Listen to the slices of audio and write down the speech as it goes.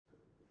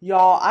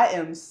Y'all, I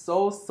am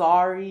so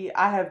sorry.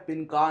 I have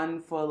been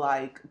gone for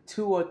like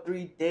 2 or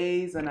 3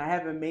 days and I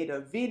haven't made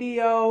a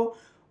video,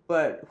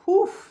 but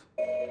whew.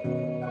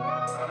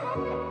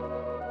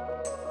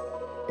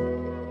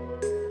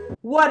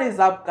 What is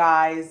up,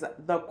 guys?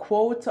 The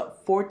quote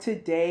for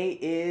today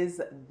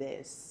is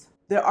this: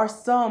 there are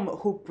some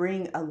who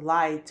bring a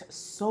light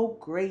so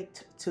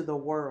great to the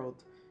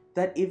world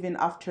that even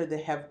after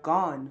they have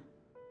gone,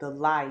 the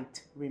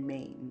light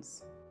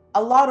remains.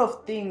 A lot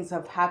of things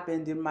have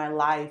happened in my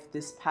life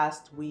this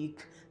past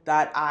week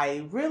that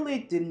I really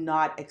did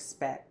not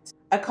expect.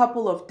 A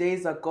couple of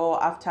days ago,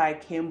 after I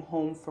came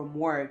home from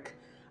work,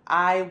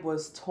 I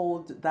was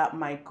told that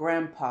my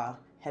grandpa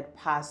had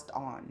passed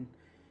on.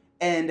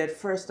 And at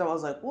first I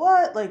was like,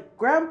 what? Like,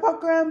 grandpa,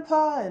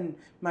 grandpa? And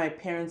my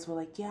parents were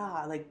like,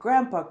 yeah, like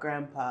grandpa,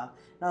 grandpa.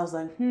 And I was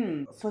like,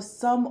 For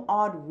some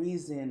odd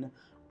reason,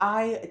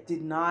 I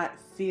did not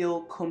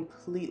feel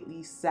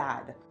completely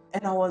sad.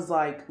 And I was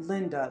like,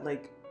 Linda,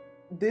 like,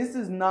 this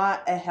is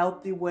not a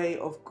healthy way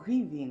of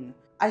grieving.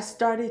 I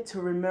started to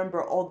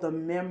remember all the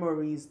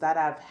memories that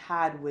I've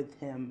had with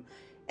him,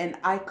 and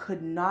I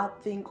could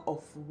not think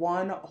of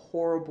one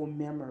horrible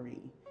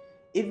memory.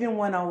 Even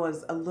when I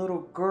was a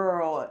little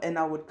girl and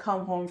I would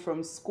come home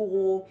from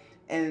school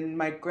and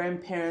my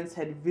grandparents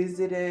had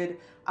visited,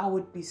 I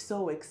would be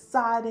so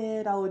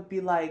excited. I would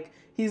be like,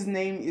 his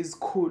name is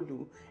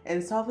Kulu.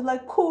 And so I would be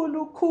like,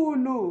 Kulu,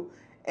 Kulu.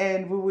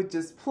 And we would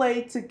just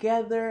play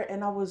together,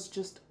 and I was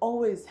just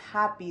always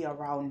happy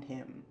around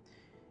him.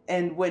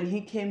 And when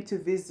he came to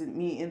visit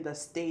me in the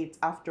States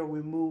after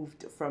we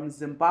moved from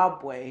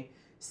Zimbabwe,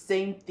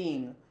 same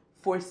thing.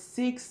 For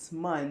 6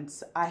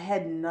 months, I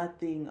had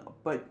nothing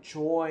but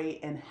joy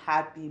and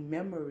happy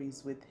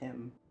memories with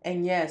him.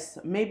 And yes,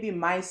 maybe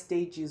my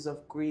stages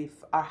of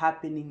grief are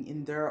happening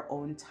in their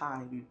own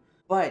time.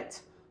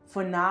 But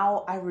for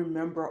now, I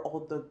remember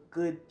all the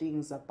good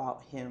things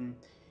about him.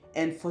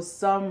 And for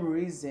some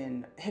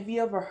reason, have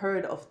you ever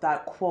heard of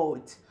that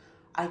quote?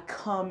 I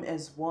come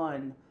as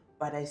one,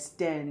 but I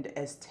stand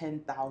as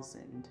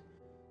 10,000.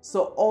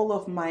 So all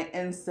of my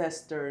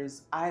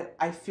ancestors,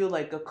 I feel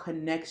like a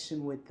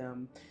connection with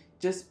them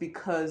just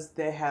because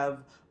they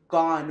have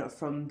gone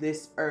from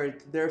this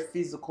earth. Their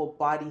physical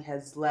body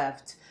has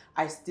left.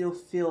 I still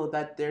feel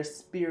that their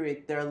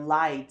spirit, their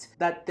light,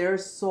 that their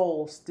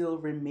soul still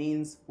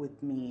remains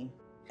with me.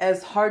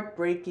 As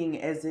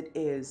heartbreaking as it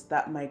is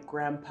that my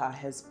grandpa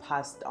has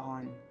passed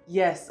on,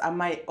 yes, I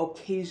might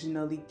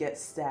occasionally get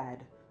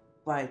sad,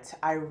 but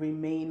I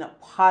remain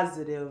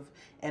positive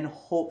and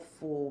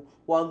hopeful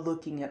while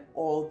looking at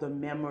all the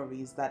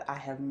memories that I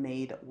have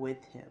made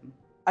with him.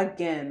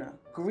 Again,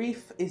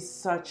 grief is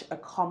such a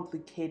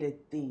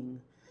complicated thing,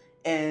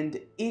 and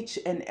each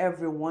and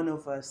every one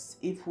of us,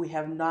 if we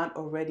have not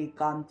already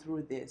gone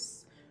through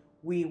this,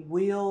 we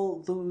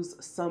will lose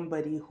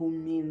somebody who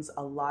means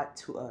a lot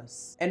to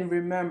us. And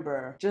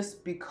remember,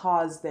 just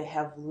because they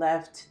have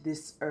left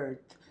this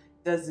earth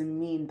doesn't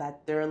mean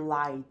that their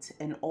light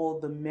and all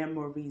the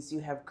memories you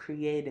have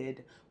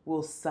created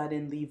will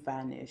suddenly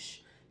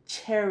vanish.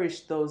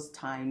 Cherish those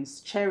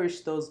times,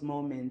 cherish those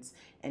moments,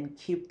 and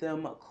keep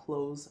them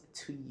close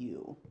to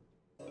you.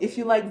 If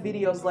you like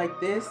videos like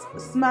this,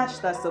 smash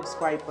that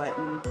subscribe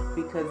button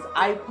because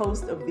I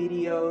post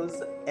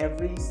videos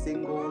every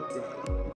single day.